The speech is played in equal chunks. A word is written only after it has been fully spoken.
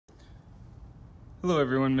Hello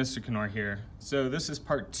everyone, Mr. Knorr here. So this is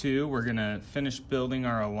part 2. We're gonna finish building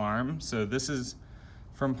our alarm. So this is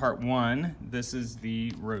from part 1. This is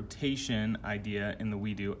the rotation idea in the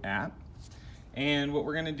WeDo app. And what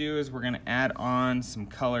we're gonna do is we're gonna add on some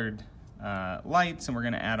colored lights, and we're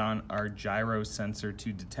gonna add on our gyro sensor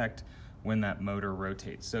to detect when that motor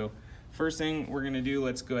rotates. So first thing we're gonna do,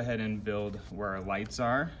 let's go ahead and build where our lights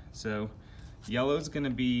are. So yellow is going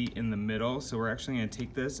to be in the middle, so we're actually going to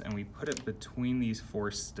take this and we put it between these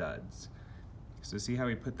 4 studs. So see how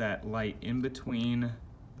we put that light in between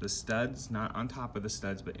the studs, not on top of the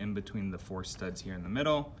studs, but in between the 4 studs here in the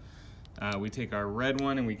middle. We take our red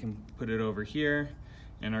one and we can put it over here,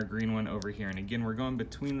 and our green one over here. And again, we're going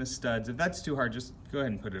between the studs. If that's too hard, just go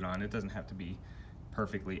ahead and put it on. It doesn't have to be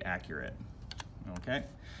perfectly accurate. Okay,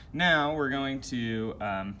 now we're going to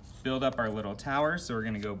build up our little tower. So we're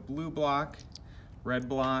going to go blue block, red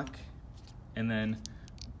block, and then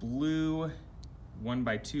blue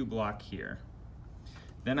 1x2 block here.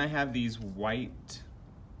 Then I have these white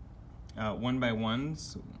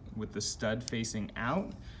 1x1s with the stud facing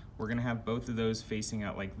out. We're going to have both of those facing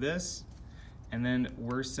out like this, and then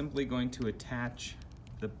we're simply going to attach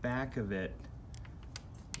the back of it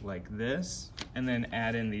like this, and then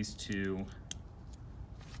add in these 2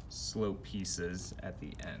 slope pieces at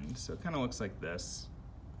the end. So it kind of looks like this.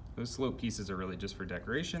 Those slope pieces are really just for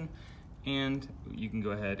decoration, and you can go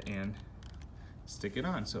ahead and stick it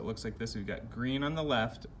on. So it looks like this. We've got green on the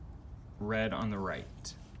left, red on the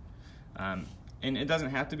right. And it doesn't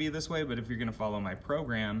have to be this way, but if you're gonna follow my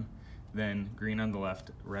program, then green on the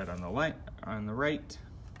left, red on the right.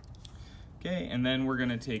 Okay, and then we're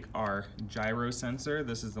gonna take our gyro sensor.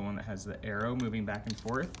 This is the one that has the arrow moving back and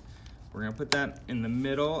forth. We're gonna put that in the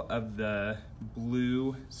middle of the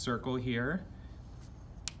blue circle here.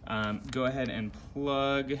 Go ahead and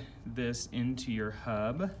plug this into your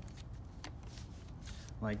hub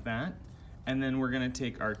like that. And then we're gonna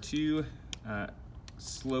take our 2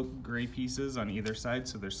 slope gray pieces on either side,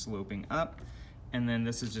 so they're sloping up. And then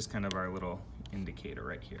this is just kind of our little indicator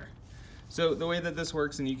right here. So the way that this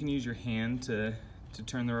works, and you can use your hand to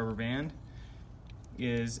turn the rubber band,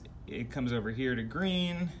 is it comes over here to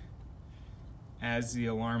green. As the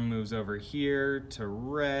alarm moves over here to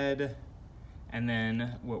red, and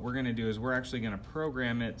then what we're gonna do is we're actually gonna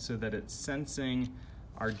program it so that it's sensing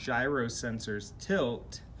our gyro sensor's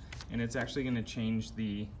tilt, and it's actually gonna change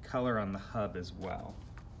the color on the hub as well.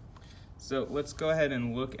 So let's go ahead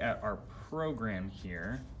and look at our program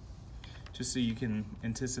here, just so you can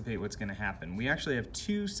anticipate what's gonna happen. We actually have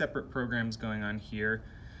 2 separate programs going on here.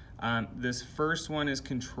 This first one is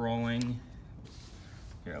controlling,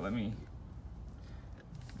 here, let me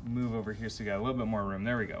move over here so we got a little bit more room.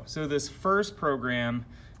 There we go. So this first program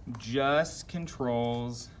just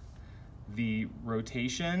controls the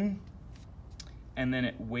rotation, and then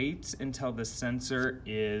it waits until the sensor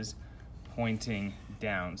is pointing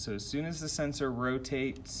down. So as soon as the sensor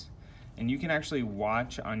rotates, and you can actually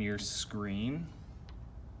watch on your screen,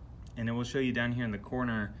 and it will show you down here in the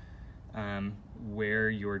corner where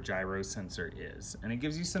your gyro sensor is. And it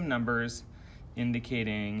gives you some numbers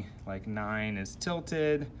indicating like 9 is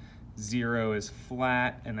tilted, 0 is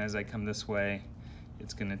flat, and as I come this way,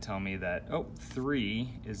 it's gonna tell me that, oh,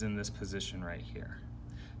 3 is in this position right here.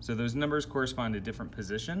 So those numbers correspond to different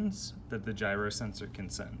positions that the gyro sensor can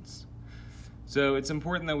sense. So it's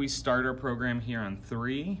important that we start our program here on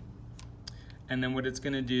 3, and then what it's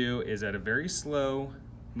gonna do is at a very slow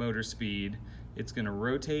motor speed, it's gonna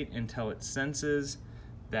rotate until it senses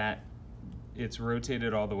that it's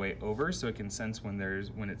rotated all the way over, so it can sense when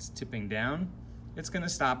it's tipping down. It's gonna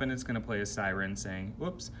stop and it's gonna play a siren saying,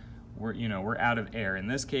 whoops, we're out of air. In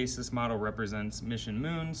this case, this model represents Mission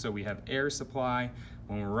Moon, so we have air supply.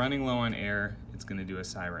 When we're running low on air, it's gonna do a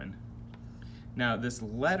siren. Now this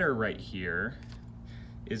letter right here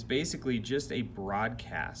is basically just a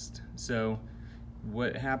broadcast. So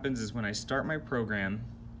what happens is when I start my program,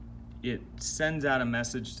 it sends out a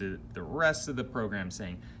message to the rest of the program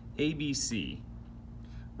saying, ABC.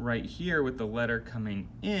 Right here with the letter coming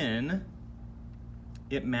in,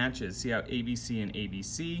 it matches. See how ABC and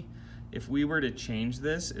ABC? If we were to change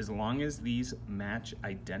this, as long as these match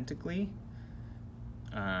identically,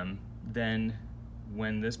 then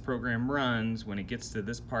when this program runs, when it gets to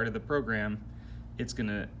this part of the program, it's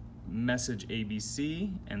gonna message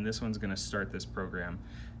ABC, and this one's gonna start this program.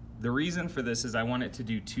 The reason for this is I want it to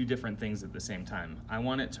do 2 different things at the same time. I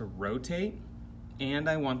want it to rotate, and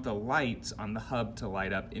I want the lights on the hub to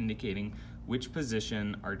light up, indicating which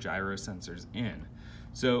position our gyro sensor's in.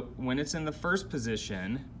 So when it's in the first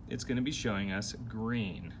position, it's gonna be showing us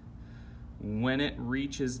green. when it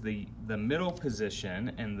reaches the middle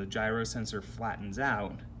position and the gyro sensor flattens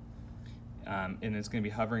out, and it's going to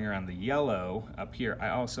be hovering around the yellow up here, I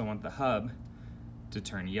also want the hub to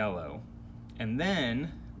turn yellow. And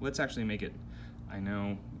then, let's actually make it, I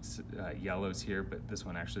know yellow's here, but this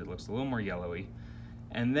one actually looks a little more yellowy.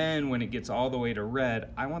 And then when it gets all the way to red,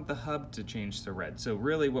 I want the hub to change to red. So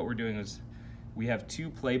really what we're doing is we have two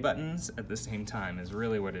play buttons at the same time is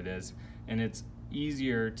really what it is. And it's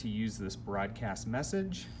easier to use this broadcast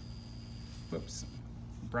message,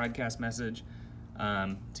 broadcast message,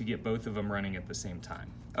 to get both of them running at the same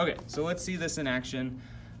time. Okay, so let's see this in action.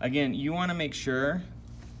 Again, you want to make sure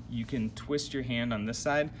you can twist your hand on this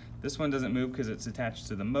side. This one doesn't move because it's attached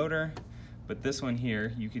to the motor, but this one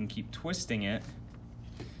here, you can keep twisting it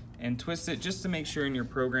and twist it just to make sure in your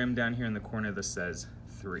program down here in the corner this says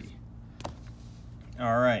 3.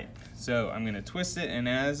 All right, so I'm gonna twist it, and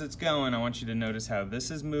as it's going, I want you to notice how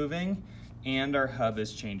this is moving and our hub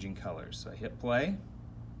is changing colors. So I hit play.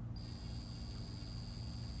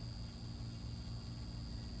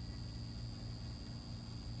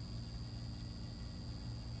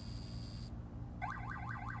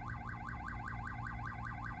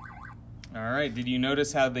 All right, did you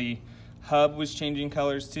notice how the hub was changing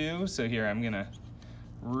colors too? So here, I'm gonna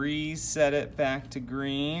reset it back to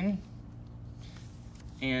green.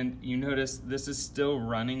 And you notice this is still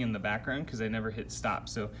running in the background because I never hit stop.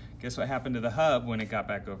 So guess what happened to the hub when it got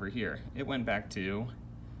back over here? It went back to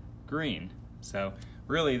green. So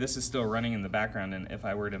really this is still running in the background, and if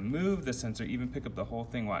I were to move the sensor, even pick up the whole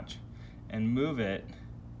thing, watch, and move it,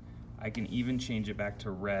 I can even change it back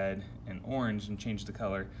to red and orange and change the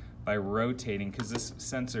color by rotating, because this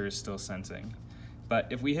sensor is still sensing. But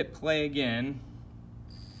if we hit play again,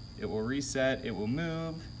 it will reset, it will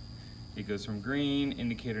move, it goes from green,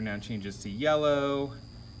 indicator now changes to yellow,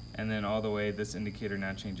 and then all the way this indicator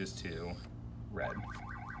now changes to red.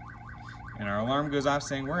 And our alarm goes off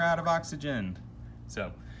saying we're out of oxygen.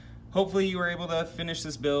 So hopefully you were able to finish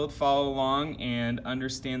this build, follow along, and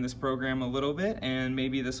understand this program a little bit, and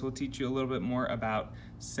maybe this will teach you a little bit more about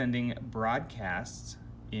sending broadcasts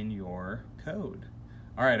in your code.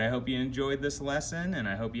 All right, I hope you enjoyed this lesson, and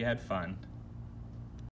I hope you had fun.